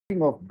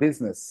of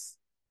business.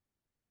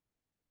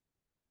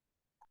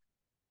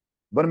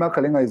 Bonima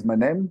Kalinga is my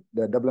name,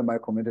 the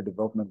WMI Community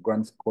Development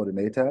Grants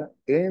Coordinator.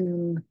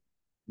 In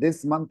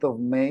this month of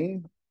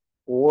May,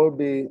 we'll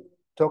be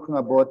talking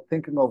about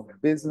thinking of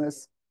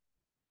business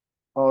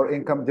or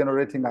income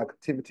generating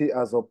activity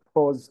as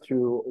opposed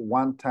to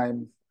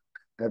one-time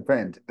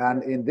event.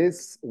 And in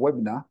this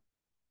webinar,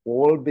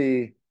 we'll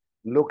be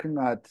looking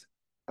at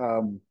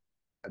a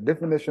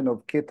definition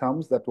of key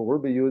terms that we will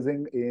be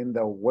using in the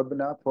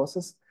webinar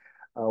process.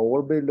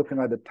 We'll be looking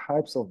at the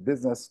types of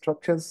business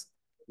structures,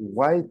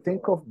 why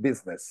think of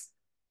business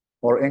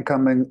or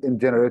income in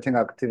generating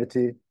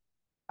activity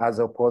as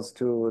opposed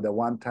to the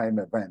one-time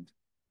event.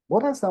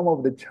 What are some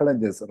of the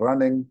challenges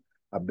running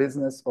a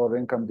business or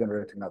income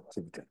generating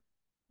activity?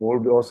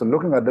 We'll be also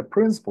looking at the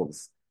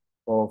principles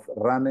of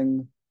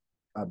running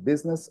a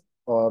business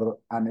or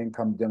an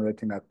income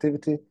generating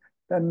activity.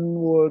 Then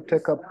we'll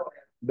take up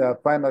the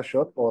final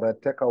shot or a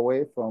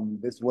takeaway from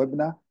this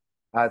webinar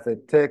as I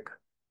take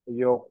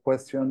your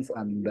questions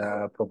and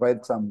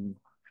provide some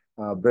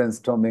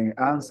brainstorming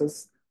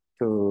answers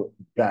to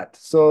that.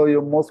 So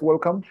you're most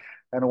welcome.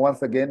 And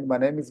once again, my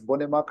name is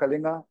Bonima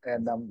Kalinga,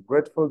 and I'm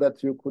grateful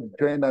that you could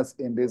join us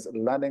in this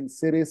learning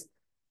series,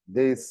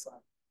 this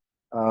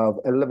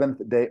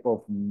 11th day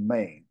of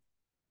May.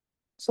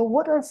 So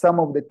what are some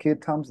of the key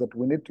terms that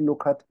we need to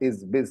look at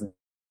is business?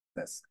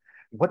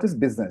 What is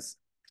business?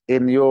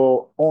 In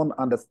your own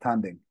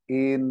understanding,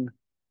 in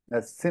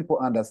a simple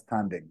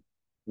understanding,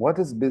 what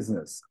is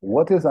business?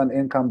 What is an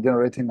income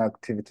generating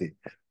activity?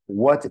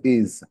 What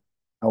is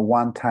a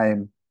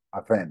one-time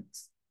event?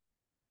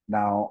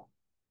 Now,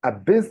 a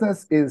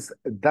business is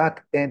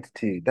that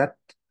entity, that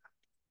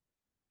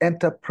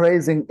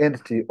enterprising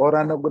entity or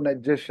an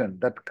organization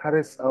that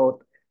carries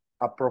out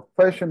a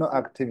professional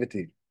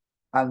activity.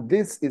 And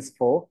this is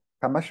for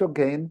commercial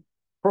gain,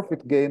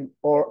 profit gain,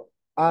 or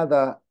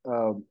other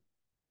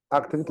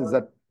activities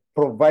that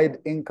provide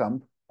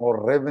income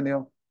or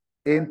revenue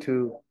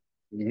into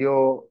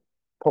your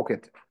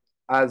pocket.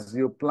 As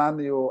you plan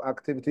your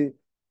activity,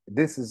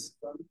 this is,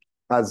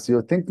 as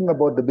you're thinking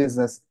about the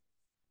business,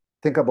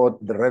 think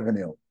about the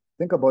revenue,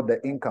 think about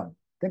the income,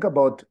 think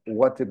about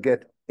what you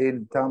get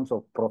in terms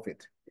of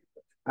profit.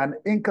 An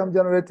income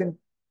generating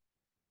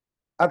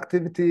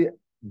activity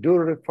do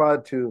refer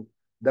to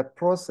the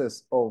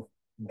process of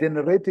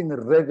generating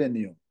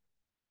revenue.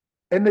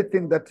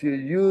 Anything that you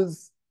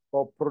use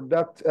or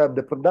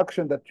the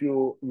production that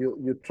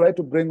you try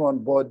to bring on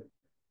board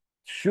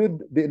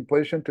should be in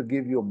position to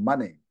give you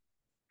money,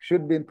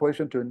 should be in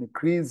position to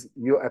increase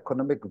your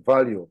economic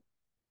value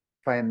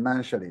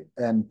financially,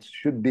 and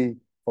should be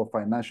for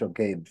financial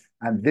gain.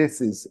 And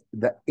this is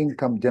the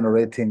income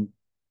generating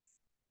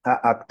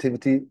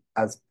activity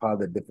as per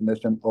the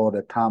definition or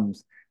the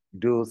terms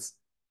dues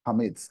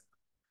permits.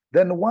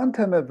 Then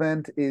one-time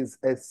event is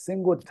a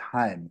single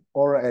time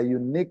or a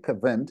unique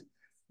event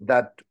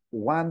that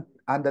one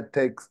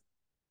undertakes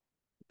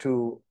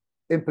to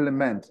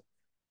implement.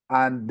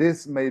 And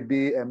this may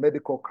be a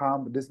medical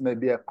camp, this may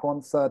be a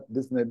concert,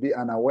 this may be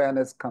an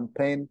awareness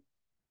campaign,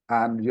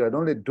 and you're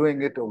only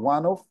doing it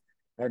one-off,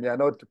 and you're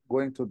not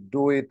going to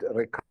do it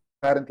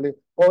recurrently,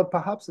 or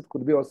perhaps it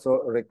could be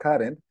also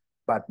recurrent,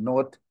 but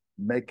not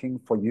making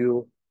for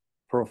you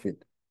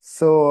profit.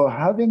 So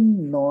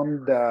having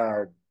known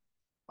the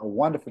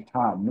wonderful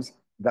terms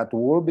that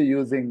we'll be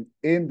using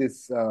in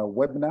this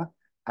webinar,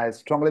 I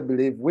strongly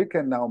believe we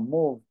can now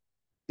move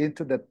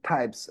into the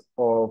types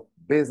of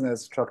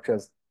business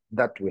structures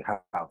that we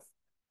have.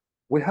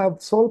 We have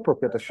sole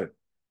proprietorship.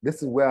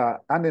 This is where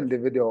an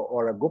individual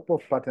or a group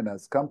of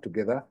partners come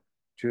together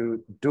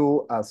to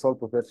do a sole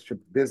proprietorship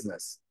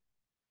business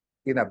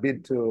in a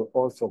bid to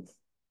also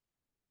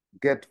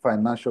get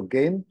financial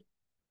gain.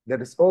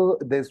 There's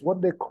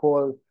what they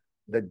call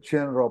the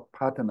general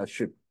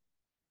partnership.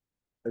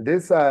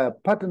 These are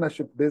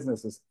partnership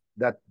businesses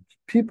that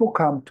people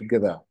come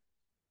together,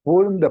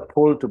 pulling the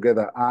pool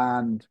together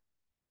and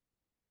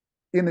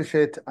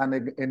initiate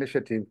an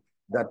initiative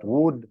that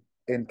would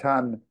in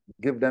turn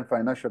give them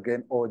financial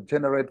gain or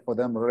generate for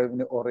them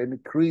revenue or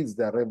increase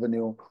their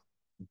revenue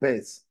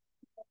base.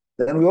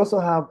 Then we also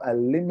have a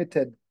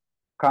limited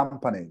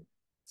company.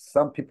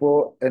 Some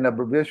people, in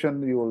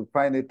abbreviation, you will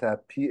find it a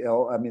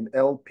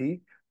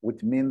LP,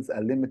 which means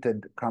a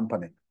limited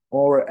company,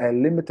 or a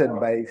limited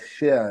by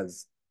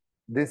shares.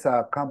 These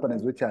are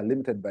companies which are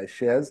limited by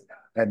shares,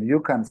 and you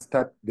can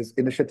start this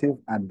initiative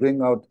and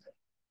bring out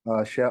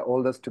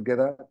shareholders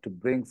together to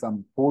bring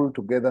some pool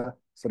together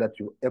so that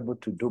you're able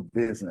to do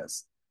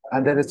business.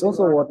 And there is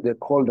also what they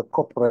call the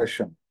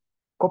corporation.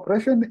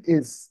 Corporation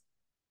is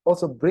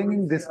also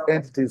bringing these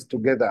entities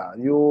together.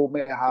 You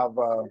may have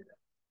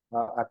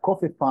a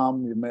coffee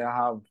farm, you may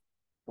have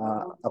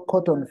a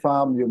cotton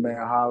farm, you may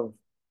have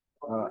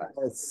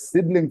a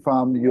seedling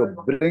farm.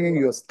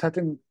 You're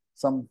starting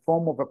some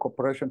form of a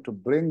corporation to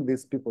bring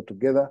these people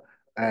together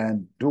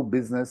and do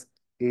business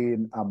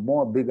in a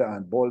more bigger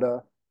and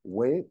bolder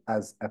way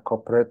as a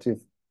cooperative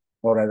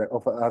or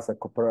as a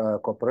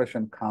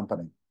corporation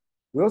company.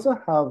 We also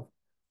have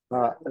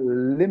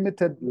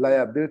limited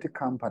liability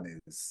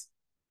companies.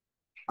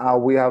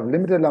 We have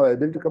limited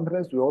liability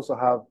companies. We also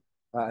have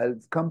a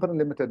company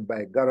limited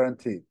by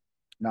guarantee.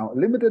 Now,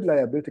 limited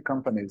liability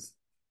companies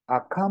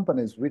are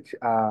companies which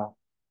are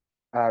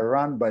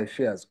run by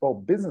shares, or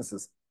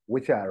businesses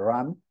which are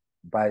run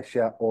by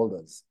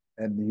shareholders.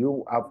 And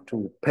you have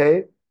to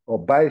pay or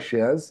buy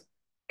shares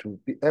to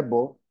be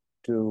able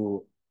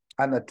to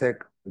undertake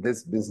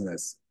this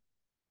business.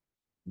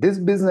 This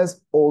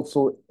business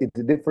also, it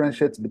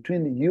differentiates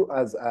between you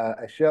as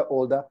a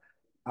shareholder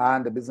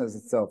and the business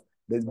itself.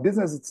 The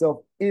business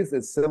itself is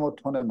a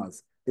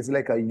semi-autonomous. It's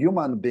like a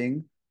human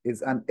being.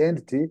 It's an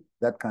entity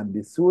that can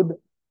be sued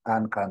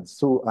and can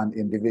sue an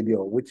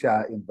individual which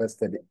are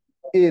invested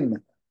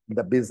in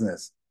the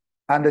business.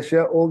 And the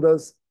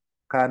shareholders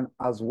can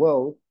as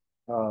well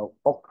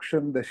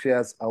auction the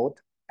shares out,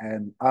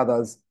 and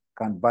others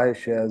can buy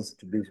shares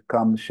to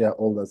become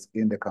shareholders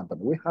in the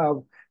company. We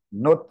have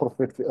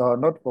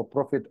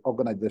not-for-profit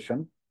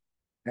organization,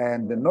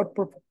 and the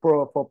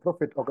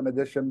not-for-profit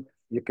organization,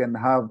 you can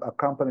have a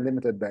company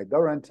limited by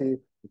guarantee,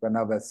 you can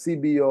have a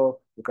CBO,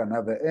 you can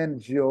have an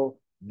NGO.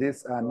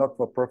 These are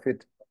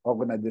not-for-profit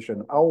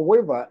organizations.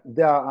 However,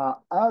 there are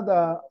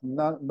other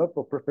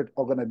not-for-profit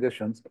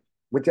organizations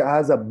which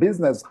has a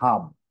business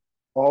arm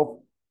of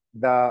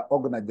the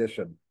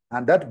organization,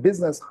 and that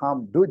business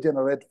arm do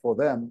generate for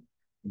them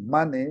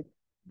money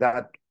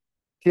that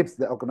keeps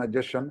the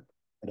organization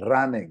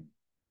running.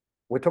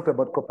 We talked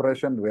about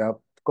corporation, we have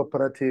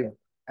cooperative,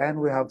 and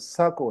we have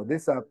circle.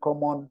 These are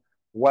common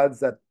words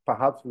that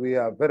perhaps we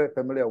are very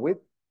familiar with.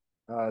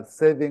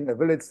 Saving, a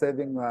village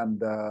saving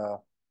and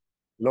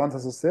loans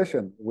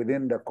association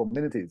within the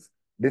communities.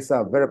 These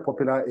are very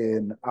popular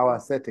in our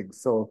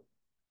settings, so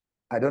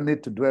I don't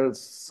need to dwell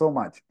so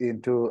much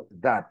into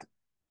that.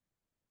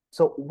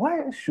 So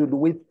why should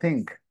we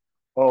think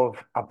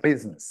of a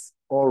business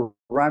or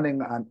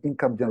running an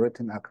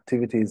income-generating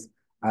activities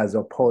as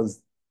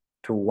opposed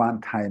to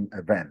one-time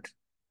event?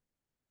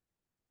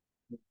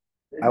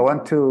 I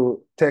want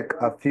to take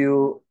a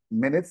few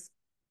minutes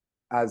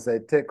as I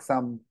take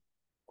some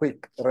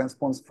quick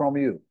response from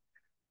you.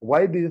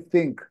 Why do you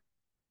think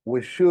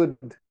we should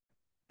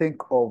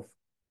think of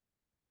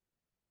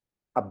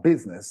a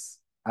business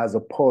as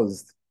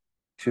opposed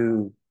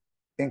to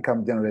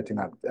income-generating,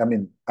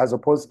 as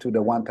opposed to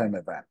the one-time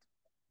event?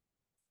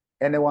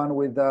 Anyone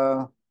with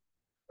a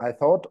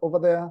thought over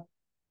there?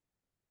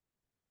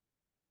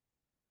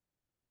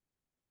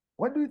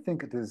 Why do you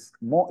think it is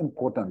more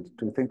important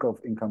to think of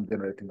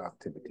income-generating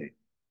activity?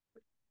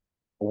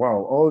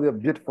 Wow, all your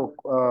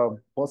beautiful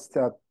posts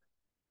are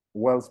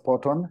well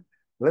spot on.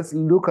 Let's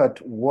look at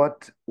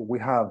what we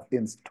have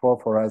in store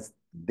for us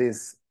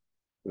this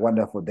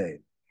wonderful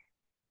day.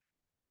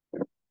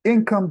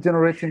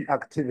 Income-generating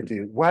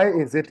activity, why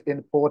is it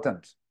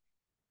important?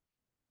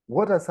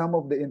 What are some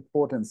of the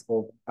importance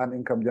of an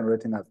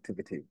income-generating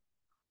activity?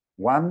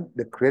 One,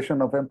 the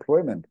creation of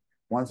employment.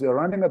 Once you're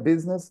running a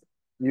business,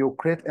 you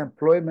create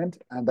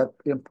employment, and that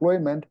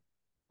employment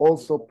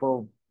also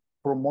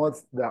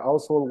promotes the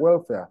household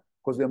welfare,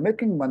 because you're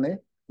making money,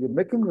 you're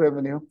making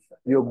revenue,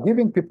 you're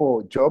giving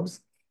people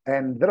jobs,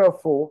 and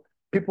therefore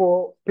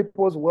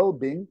people's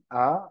well-being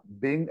are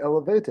being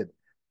elevated.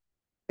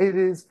 It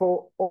is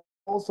for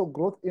also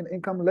growth in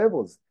income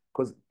levels,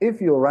 because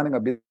if you're running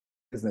a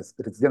business,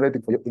 it is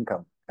generating for your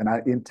income,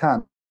 and in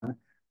turn,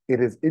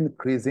 it is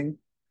increasing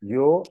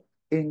your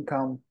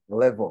income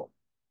level.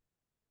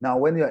 Now,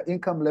 when your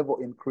income level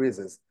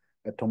increases,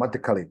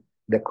 automatically,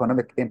 the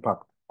economic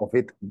impact of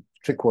it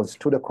trickles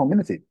to the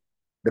community.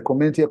 The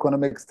community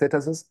economic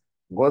statuses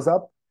goes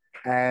up,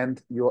 and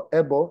you're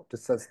able to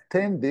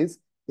sustain this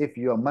if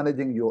you are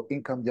managing your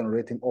income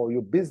generating or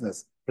your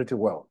business pretty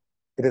well.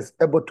 It is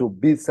able to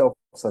be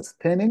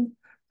self-sustaining,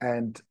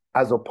 and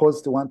as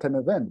opposed to one-time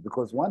event,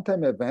 because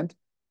one-time event,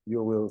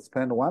 you will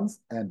spend once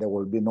and there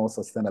will be no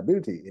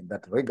sustainability in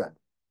that regard.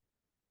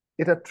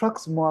 It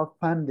attracts more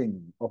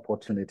funding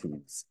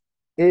opportunities.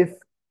 If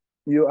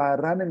you are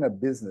running a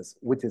business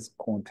which is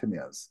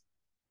continuous,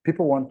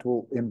 people want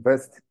to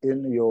invest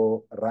in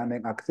your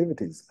running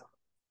activities,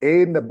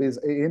 in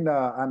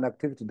an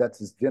activity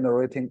that is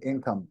generating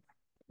income,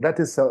 that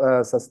is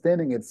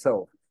sustaining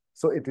itself.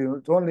 So it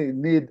will only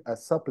need a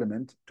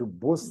supplement to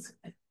boost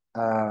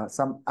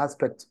some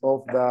aspects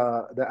of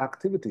the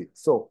activity.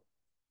 So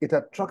it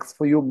attracts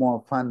for you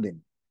more funding.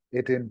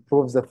 It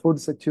improves the food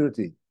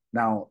security.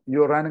 Now,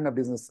 you're running a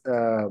business,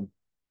 an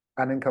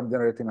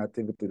income-generating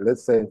activity,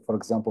 let's say, for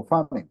example,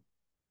 farming.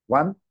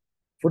 One,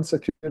 food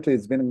security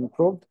is being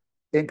improved,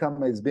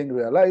 income is being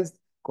realized,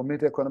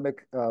 community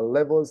economic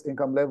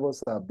income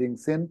levels are being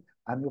seen,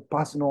 and your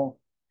personal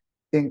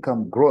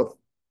income growth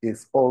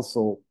is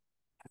also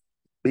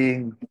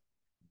being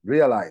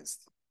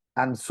realized.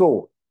 And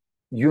so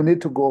you need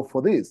to go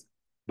for this.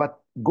 But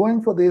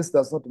going for this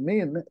does not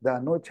mean there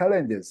are no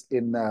challenges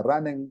in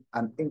running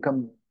an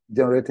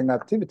income-generating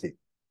activity.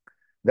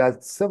 There are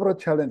several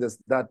challenges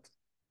that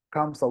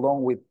comes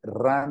along with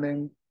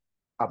running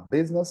a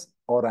business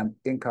or an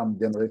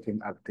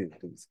income-generating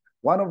activities.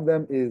 One of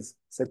them is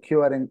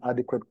securing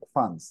adequate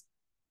funds.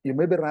 You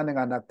may be running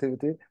an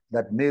activity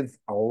that needs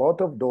a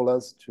lot of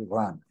dollars to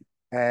run,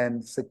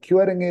 and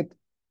securing it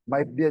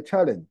might be a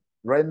challenge.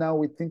 Right now,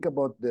 we think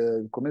about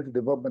the community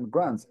development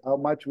grants, how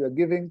much we are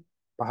giving,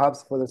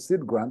 perhaps for the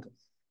seed grant,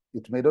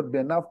 it may not be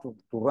enough to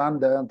run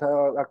the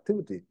entire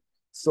activity.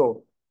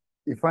 So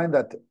you find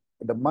that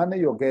the money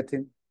you're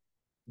getting,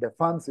 the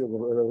funds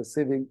you're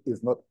receiving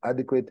is not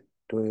adequate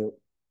to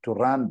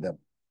run them.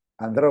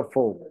 And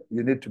therefore,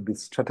 you need to be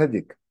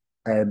strategic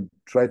and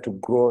try to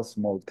grow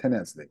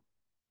simultaneously.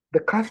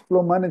 The cash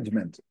flow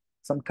management.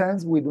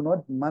 Sometimes we do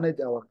not manage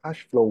our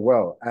cash flow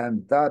well,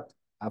 and that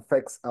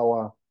affects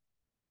our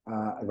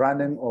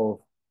running of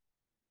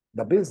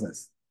the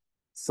business.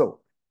 So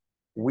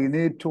we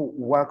need to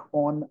work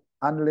on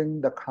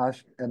handling the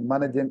cash and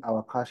managing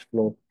our cash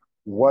flow.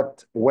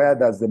 Where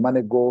does the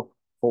money go?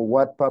 For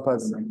what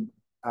purpose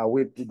are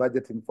we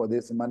budgeting for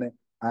this money?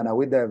 And are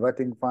we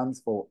diverting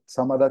funds for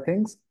some other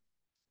things?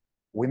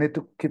 We need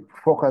to keep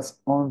focus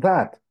on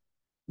that.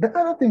 The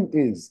other thing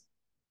is,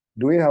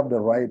 do we have the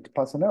right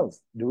personnel?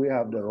 Do we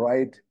have the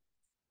right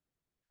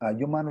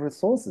human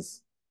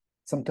resources?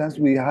 Sometimes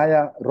we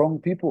hire wrong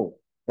people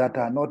that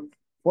are not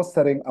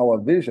fostering our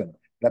vision,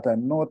 that are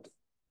not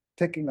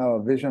taking our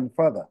vision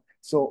further.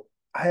 So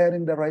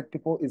hiring the right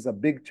people is a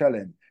big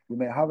challenge. You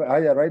may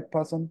hire a right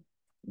person,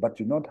 but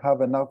you not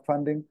have enough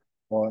funding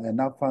or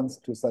enough funds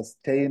to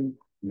sustain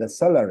the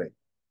salary.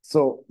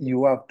 So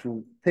you have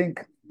to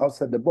think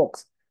outside the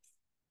box,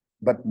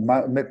 but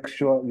make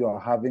sure you are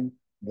having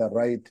the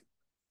right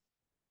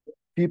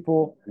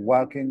people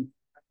working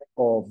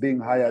or being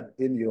hired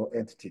in your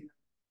entity.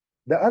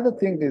 The other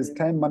thing is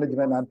time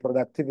management and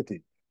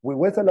productivity. We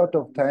waste a lot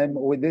of time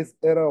with this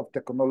era of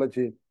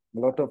technology, a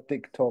lot of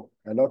TikTok,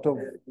 a lot of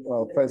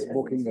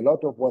Facebooking, a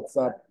lot of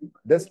WhatsApp,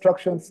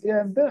 distractions here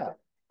and there.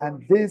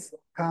 And this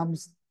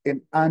comes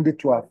in handy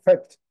to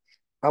affect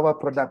our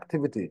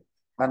productivity.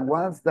 And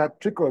once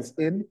that trickles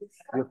in,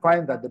 you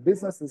find that the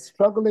business is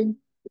struggling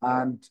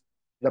and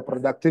the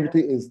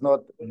productivity is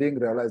not being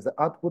realized. The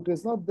output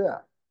is not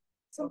there.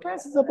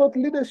 Sometimes it's about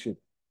leadership,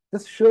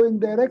 just showing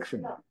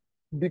direction.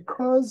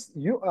 Because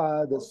you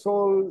are the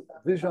sole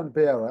vision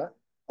bearer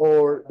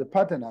or the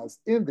partners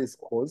in this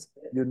cause,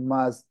 you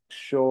must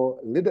show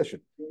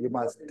leadership. You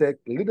must take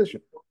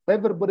leadership.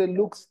 Everybody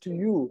looks to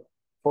you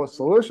for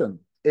solution.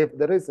 If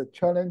there is a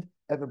challenge,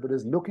 everybody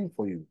is looking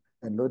for you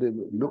and they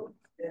look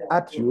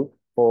at you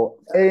for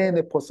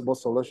any possible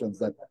solutions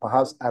that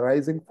perhaps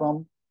arising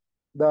from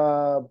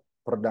the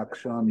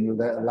production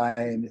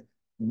line,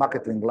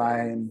 marketing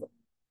line,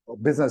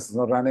 business is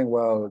not running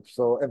well,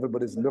 so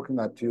everybody's looking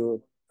at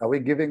you. Are we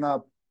giving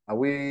up? Are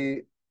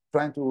we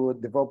trying to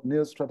develop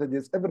new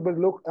strategies? Everybody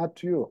look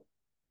at you.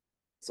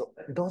 So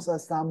those are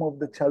some of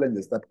the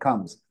challenges that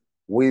comes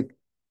with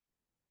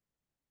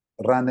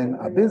running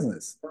a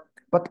business.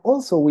 But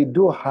also we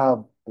do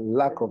have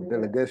lack of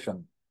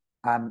delegation.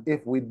 And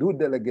if we do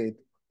delegate,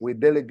 we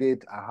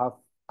delegate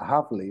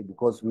halfly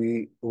because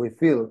we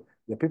feel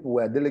the people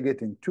we are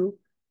delegating to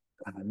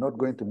are not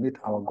going to meet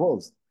our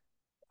goals.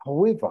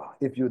 However,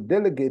 if you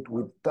delegate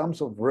with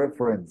terms of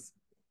reference,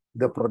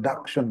 the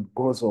production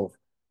goes off,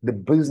 the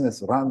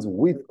business runs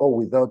with or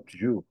without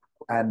you,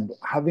 and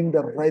having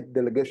the right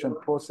delegation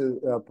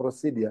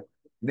procedure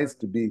needs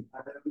to be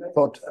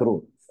thought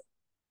through.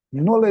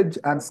 Knowledge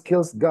and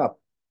skills gap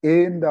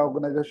in the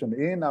organization,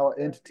 in our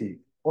entity,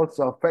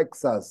 also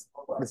affects us.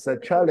 It's a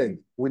challenge.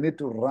 We need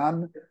to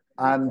run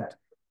and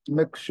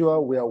make sure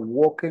we are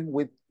walking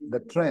with the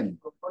trend.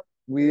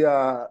 We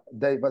are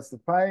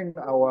diversifying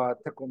our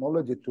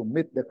technology to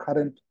meet the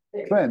current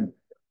trend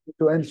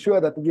to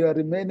ensure that we are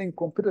remaining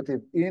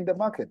competitive in the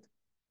market.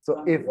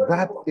 So if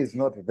that is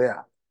not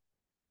there,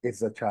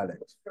 it's a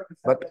challenge.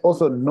 But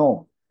also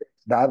know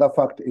the other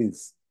fact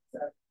is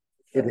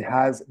it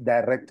has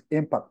direct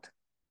impact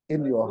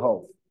in your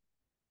health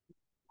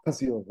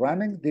because you're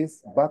running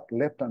this back,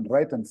 left, and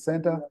right and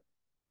center,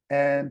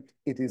 and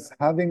it is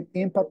having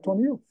impact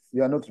on you.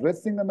 You are not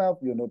resting enough.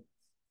 You're not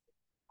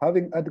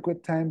having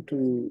adequate time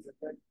to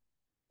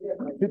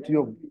treat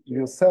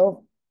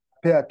yourself,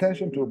 pay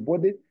attention to your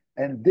body,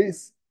 and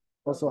this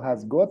also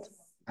has got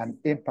an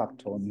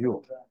impact on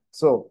you.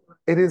 So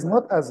it is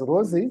not as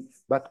rosy,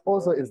 but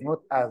also is not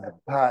as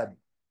bad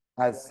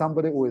as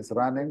somebody who is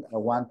running a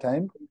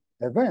one-time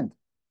event.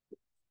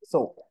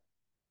 So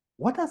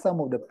what are some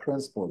of the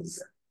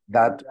principles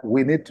that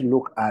we need to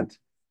look at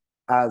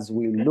as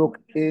we look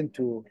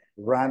into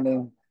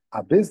running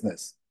a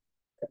business?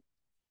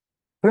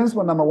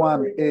 Principle number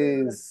one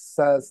is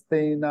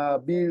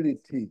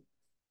sustainability.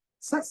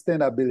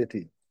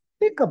 Sustainability.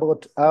 Think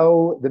about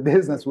how the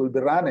business will be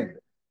running.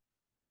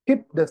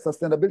 Keep the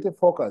sustainability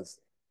focus.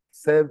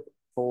 Save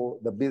for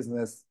the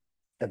business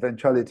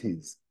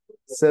eventualities.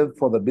 Save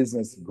for the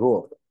business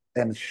growth.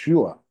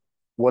 Ensure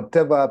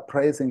whatever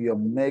pricing you're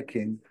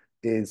making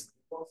is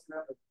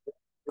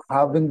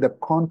having the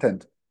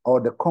content or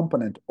the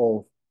component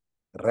of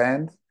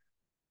rent,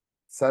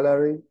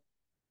 salary,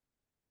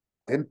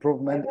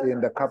 improvement in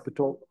the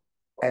capital,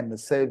 and the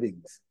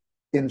savings.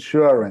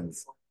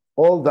 insurance,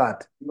 all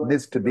that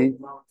needs to be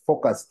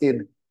focused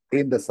in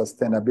the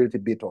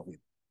sustainability bit of it.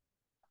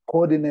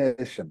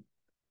 Coordination.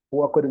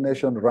 Poor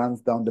coordination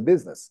runs down the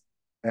business.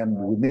 And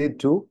we need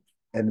to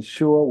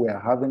ensure we are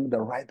having the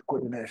right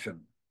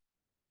coordination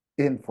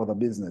in for the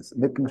business,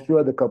 making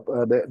sure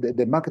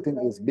the marketing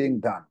is being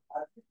done.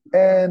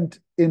 And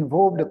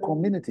involve the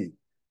community.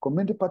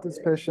 Community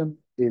participation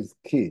is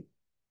key.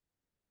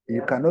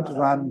 You cannot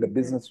run the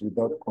business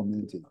without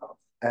community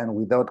and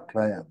without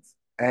clients.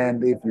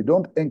 And if you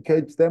don't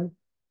engage them,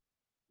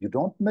 you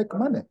don't make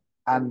money.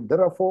 And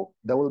therefore,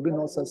 there will be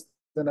no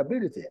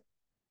sustainability.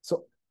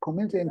 So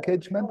community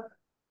engagement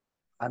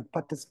and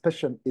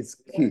participation is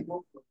key.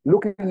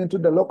 Looking into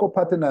the local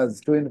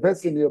partners to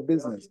invest in your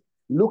business,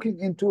 looking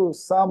into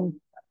some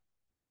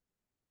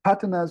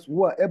partners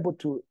who are able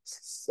to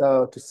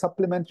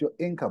supplement your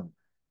income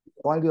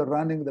while you're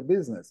running the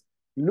business,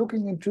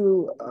 looking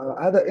into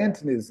other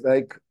entities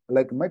like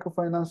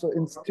microfinancial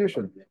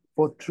institution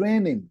for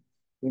training,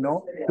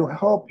 to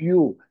help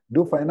you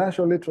do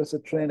financial literacy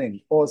training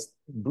or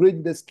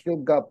bridge the skill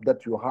gap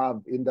that you have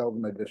in the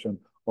organization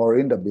or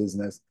in the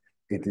business.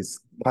 It is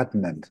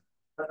pertinent.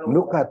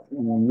 Look at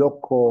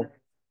local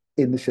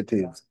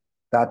initiatives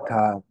that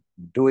are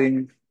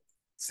doing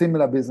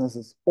similar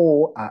businesses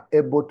or are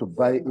able to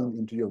buy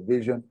into your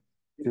vision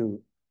to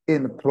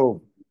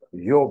improve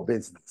your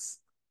business.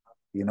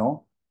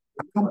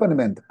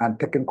 Accompaniment and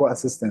technical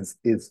assistance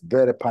is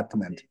very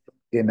pertinent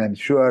in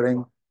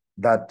ensuring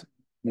that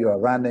you are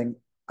running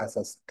a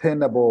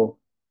sustainable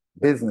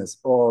business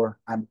or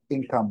an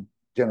income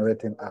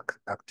generating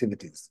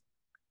activities.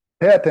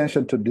 Pay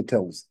attention to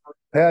details.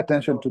 Pay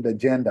attention to the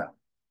gender.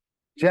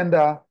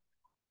 Gender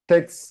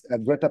takes a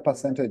greater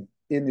percentage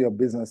in your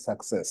business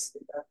success.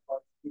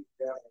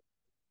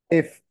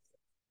 If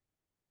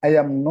I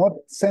am not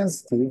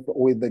sensitive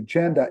with the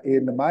gender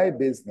in my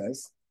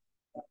business,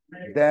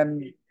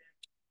 then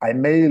I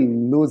may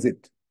lose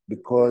it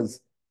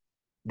because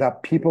the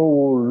people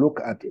will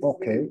look at,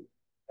 okay,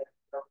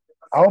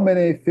 how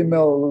many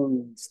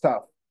female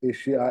staff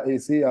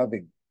is he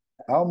having?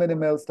 How many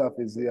male staff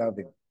is he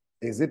having?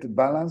 Is it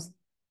balanced?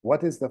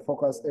 What is the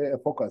focus?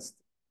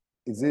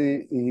 Is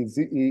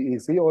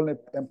he only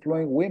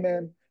employing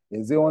women?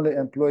 Is he only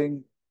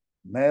employing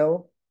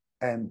male?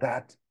 And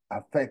that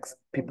affects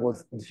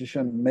people's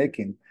decision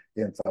making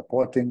in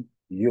supporting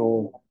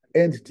your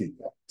entity.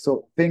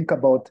 So think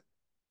about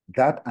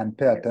that and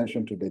pay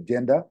attention to the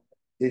gender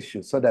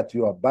issue so that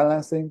you are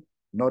balancing,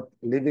 not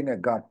leaving a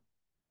gap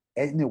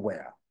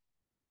anywhere.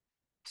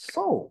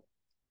 So,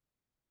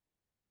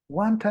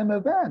 one-time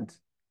event,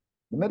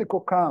 the medical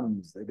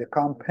camps, the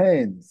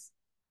campaigns,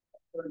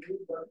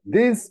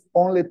 this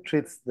only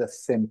treats the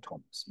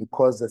symptoms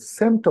because the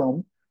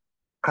symptom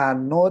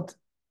cannot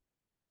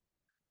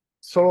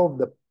solve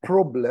the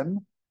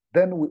problem.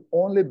 Then we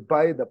only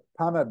buy the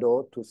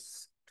Panadol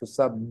to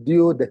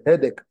subdue the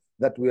headache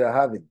that we are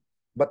having.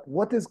 But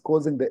what is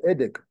causing the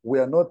headache? We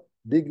are not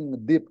digging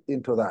deep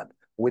into that.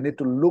 We need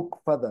to look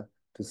further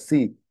to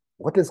see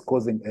what is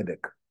causing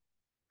headache.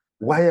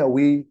 Why are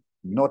we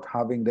not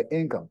having the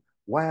income?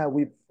 Why are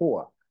we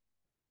poor?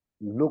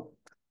 Look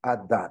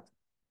at that.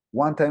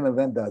 One-time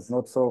event does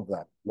not solve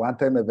that.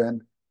 One-time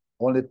event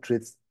only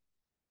treats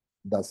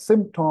the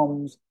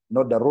symptoms,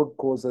 not the root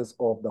causes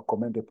of the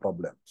community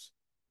problems.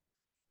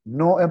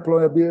 No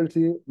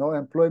employability, no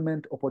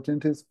employment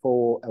opportunities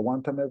for a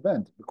one-time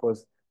event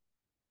because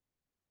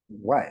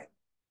why?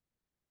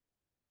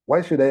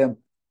 Why should I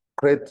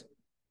create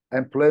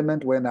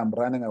employment when I'm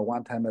running a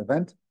one-time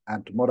event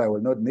and tomorrow I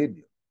will not need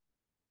you?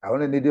 I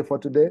only need you for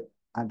today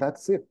and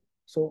that's it.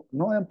 So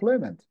no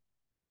employment,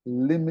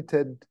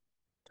 limited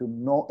to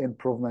no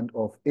improvement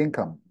of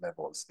income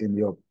levels in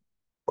your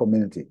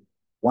community.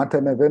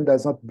 One-time event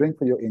does not bring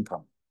for your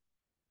income.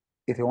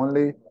 It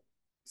only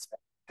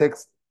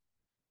takes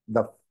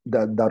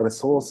the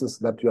resources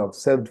that you have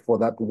saved for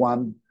that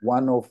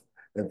one-off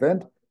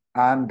event,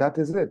 and that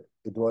is it.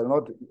 It will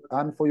not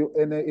earn for you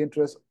any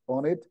interest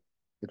on it.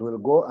 It will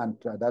go and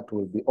that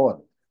will be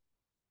all.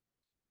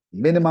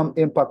 Minimum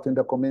impact in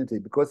the community,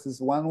 because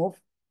it's one-off,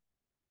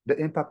 the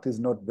impact is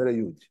not very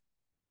huge.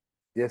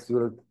 Yes,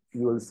 you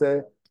will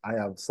say, I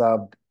have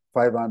served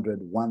 500,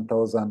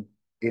 1,000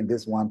 in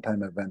this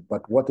one-time event,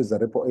 but what is the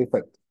ripple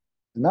effect?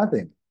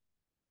 Nothing.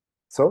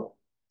 So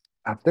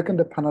I've taken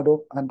the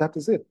Panadol and that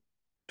is it.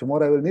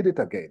 Tomorrow I will need it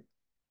again.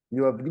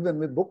 You have given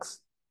me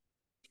books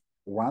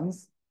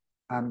once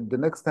and the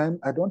next time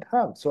I don't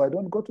have, so I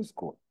don't go to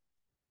school.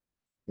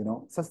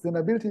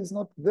 Sustainability is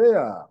not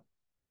there.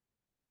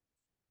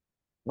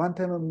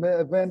 One-time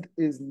event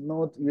is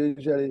not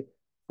usually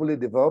fully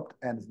developed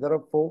and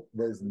therefore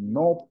there's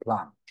no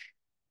plan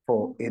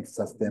for its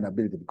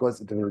sustainability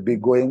because it will be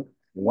going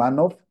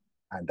one-off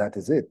and that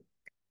is it.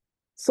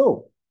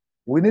 So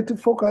we need to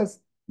focus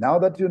now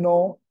that you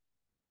know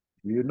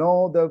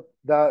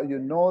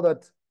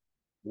that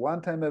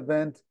one-time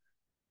event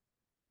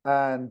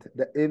and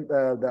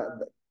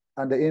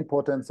the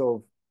importance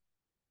of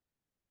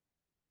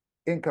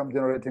income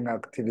generating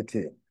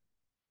activity.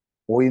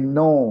 We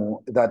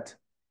know that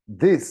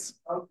This,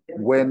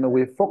 when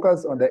we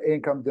focus on the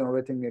income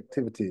generating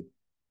activity,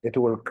 it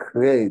will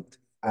create,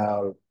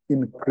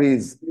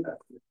 increase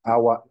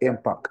our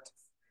impact.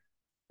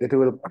 It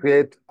will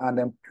create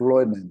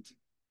unemployment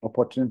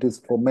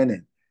opportunities for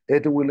many.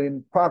 It will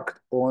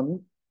impact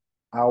on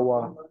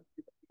our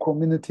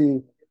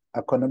community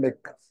economic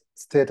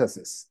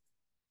statuses.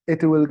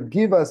 It will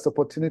give us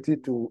opportunity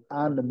to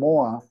earn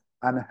more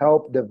and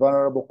help the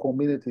vulnerable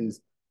communities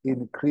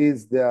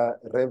increase their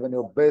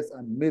revenue base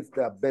and meet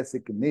their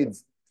basic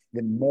needs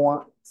in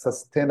more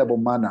sustainable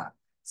manner.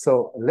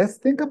 So let's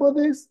think about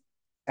this,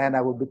 and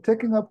I will be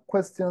taking up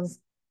questions.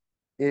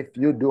 If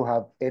you do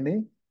have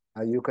any,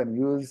 you can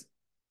use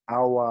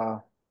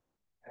our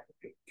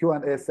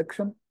Q&A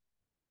section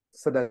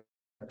so that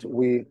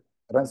we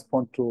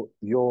respond to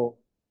your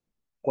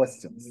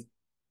questions.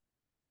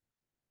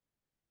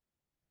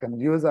 Can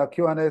use our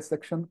Q&A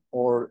section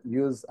or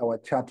use our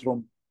chat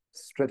room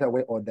straight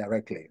away or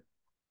directly.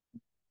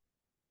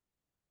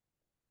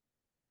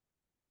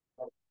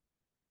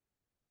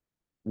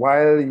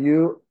 While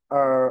you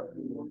are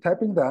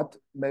typing that,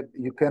 maybe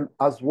you can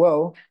as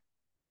well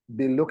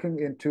be looking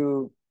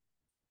into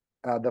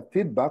the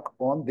feedback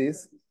on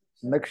this.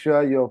 Make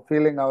sure you're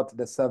filling out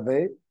the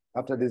survey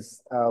after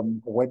this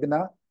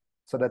webinar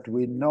so that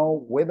we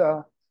know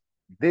whether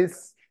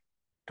this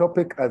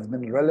topic has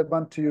been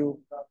relevant to you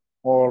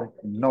or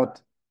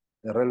not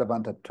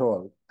relevant at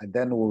all. And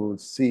then we'll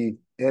see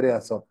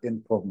areas of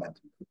improvement.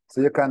 So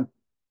you can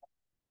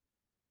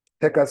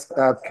take a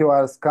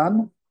QR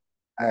scan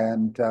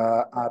and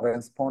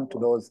respond to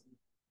those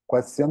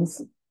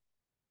questions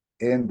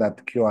in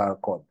that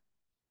QR code.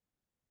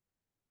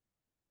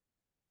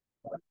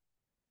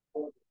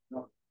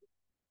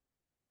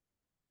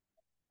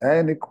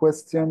 Any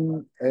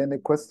question, any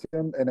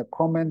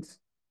comment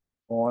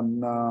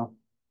on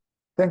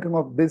thinking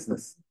of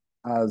business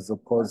as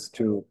opposed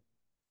to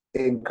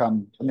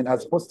income,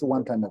 as opposed to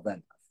one-time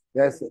event?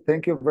 Yes,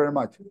 thank you very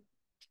much.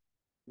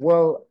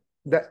 Well,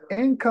 the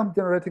income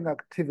generating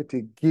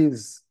activity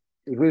gives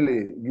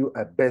really you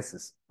a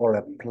basis or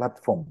a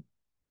platform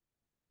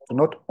to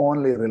not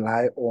only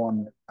rely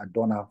on a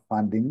donor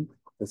funding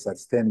to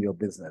sustain your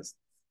business.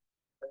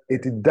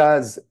 It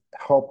does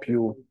help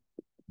you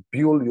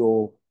build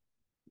your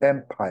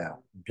empire,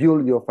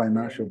 build your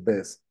financial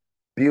base,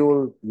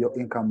 build your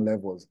income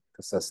levels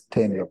to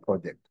sustain your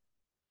project.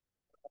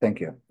 Thank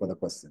you for the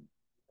question.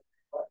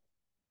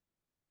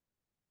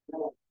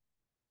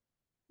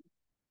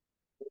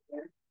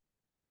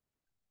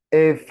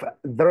 If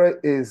there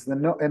is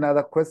no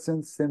another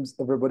question, seems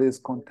everybody is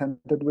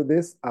contented with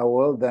this, I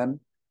will then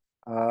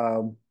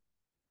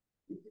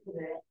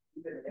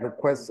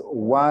request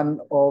one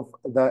of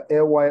the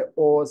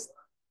AYO's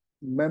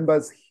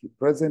members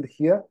present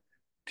here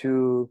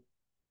to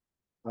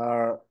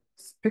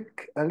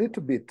speak a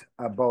little bit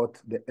about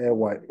the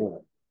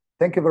AYO.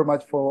 Thank you very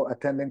much for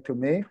attending to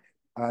me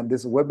on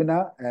this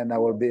webinar, and I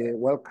will be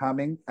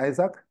welcoming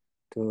Isaac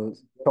to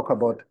talk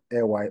about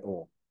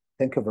AYO.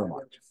 Thank you very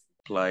much.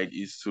 Slide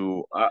is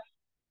to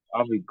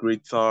have a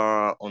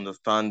greater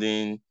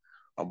understanding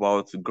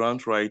about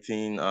grant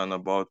writing and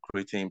about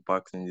creating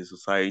impact in the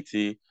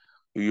society.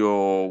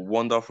 Your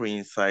wonderful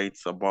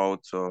insights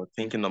about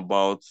thinking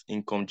about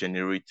income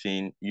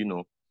generating,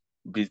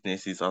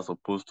 businesses as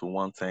opposed to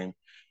one-time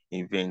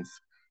events.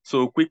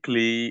 So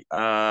quickly,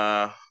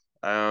 I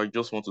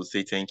just want to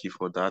say thank you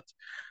for that.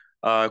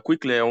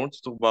 Quickly, I want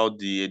to talk about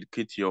the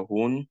Educate Your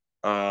Own,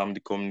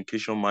 the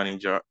communication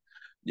manager.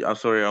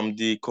 Sorry, I'm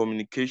the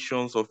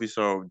communications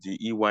officer of the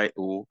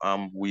EYO.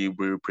 We will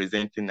be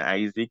representing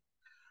Isaac.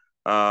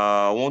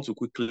 I want to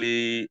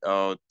quickly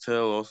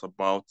tell us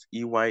about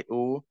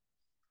EYO.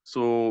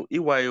 So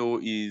EYO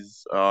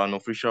is an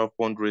official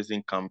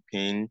fundraising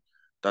campaign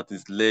that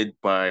is led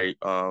by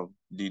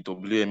the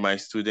WMI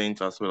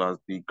students as well as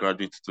the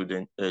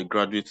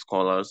graduate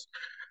scholars.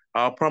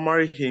 Our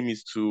primary aim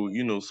is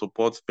to,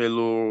 support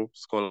fellow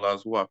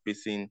scholars who are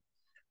facing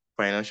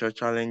financial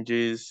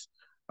challenges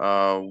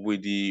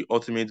with the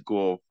ultimate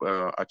goal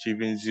of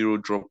achieving zero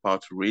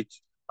dropout rate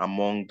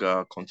among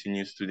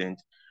continuing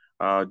students.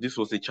 This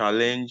was a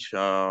challenge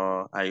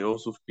I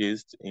also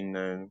faced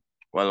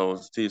while I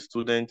was still a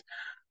student.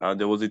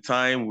 There was a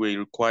time we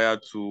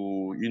required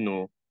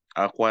to,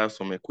 acquire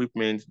some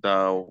equipment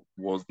that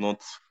was not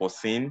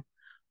foreseen.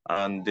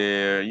 And,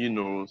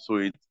 so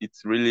it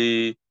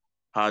really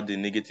had a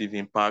negative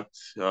impact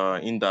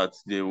in that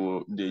there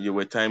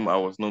were times I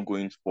was not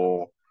going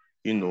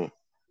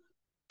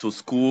to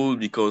school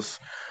because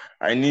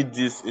I need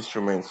these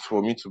instruments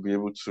for me to be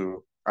able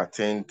to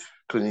attend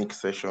clinic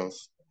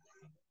sessions.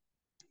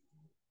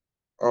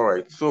 All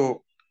right,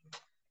 so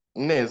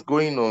next,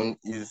 going on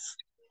is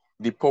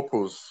the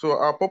purpose. So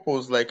our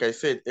purpose, like I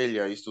said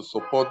earlier, is to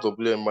support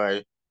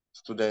WMI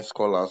student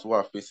scholars who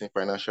are facing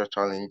financial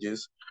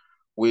challenges.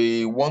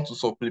 We want to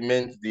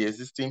supplement the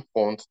existing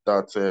funds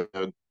that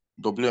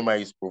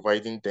WMI is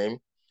providing them.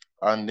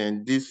 And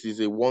then this is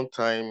a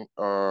one-time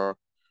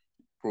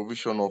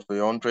provision of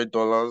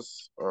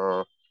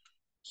 $100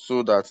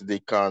 so that they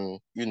can,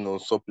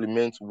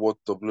 supplement what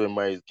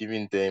WMI is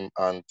giving them,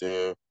 and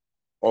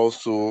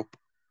also,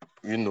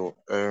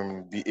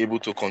 be able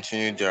to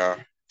continue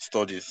their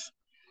studies.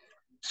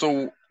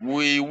 So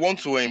we want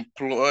to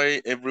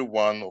employ every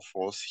one of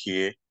us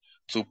here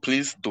to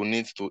please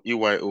donate to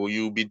EYO.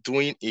 You'll be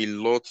doing a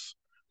lot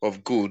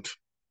of good,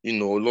 a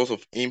lot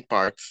of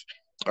impact.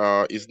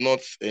 It's not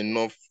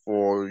enough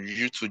for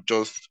you to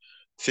just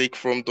take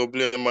from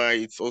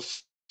WMI. It's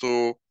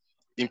also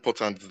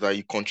important that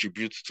you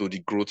contribute to the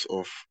growth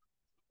of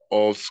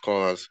all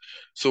scholars.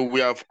 So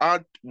we have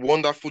had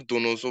wonderful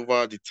donors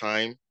over the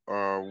time,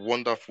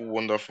 wonderful,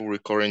 wonderful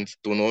recurrent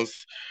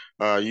donors.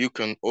 You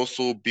can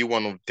also be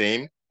one of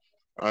them.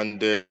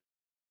 And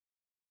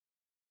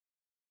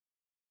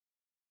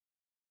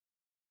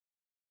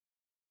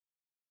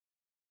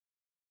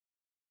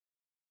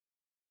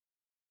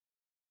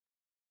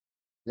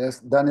Yes,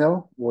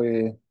 Daniel,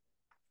 we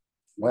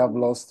have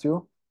lost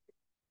you.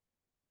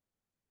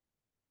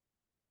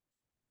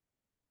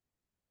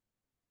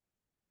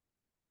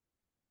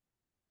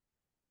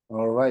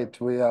 All right,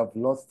 we have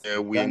lost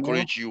we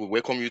Daniel.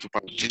 welcome you to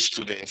these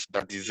students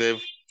that deserve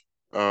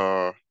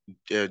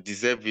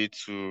it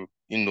to,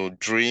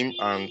 dream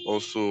and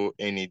also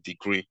any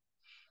degree.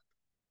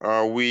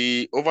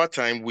 We over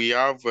time we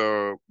have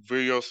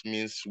various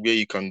means where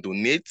you can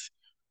donate.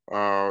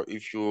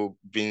 If you've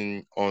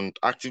been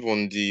active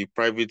on the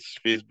private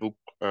Facebook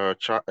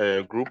chat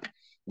group,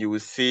 you will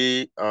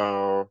see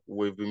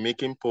we've been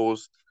making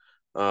posts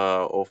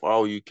of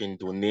how you can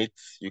donate.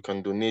 You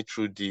can donate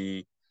through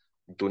the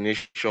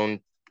donation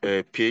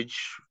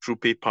page through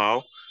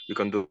PayPal. You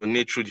can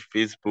donate through the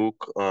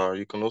Facebook.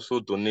 You can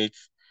also donate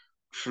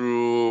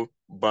through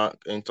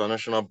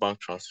international bank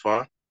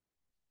transfer.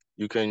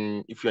 You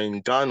can, if you're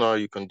in Ghana,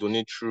 you can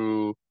donate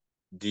through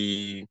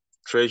the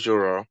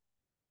treasurer.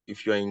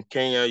 If you're in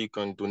Kenya, you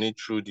can donate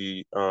through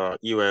the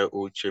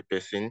EYO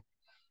chairperson.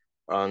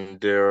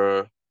 And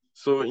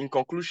so in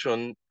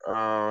conclusion,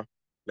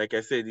 like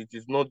I said, it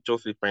is not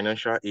just a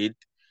financial aid.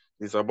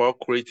 It's about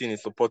creating a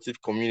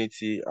supportive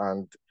community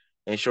and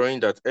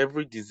ensuring that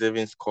every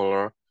deserving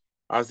scholar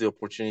has the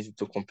opportunity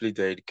to complete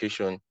their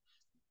education.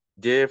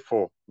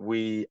 Therefore,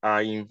 we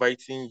are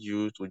inviting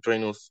you to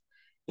join us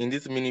in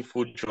this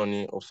meaningful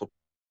journey of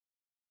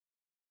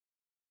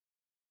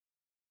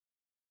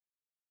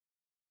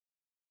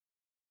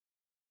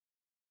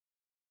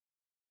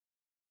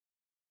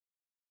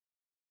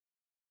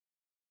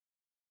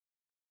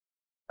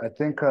I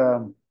think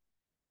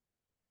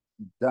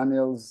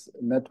Daniel's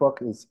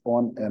network is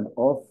on and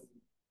off.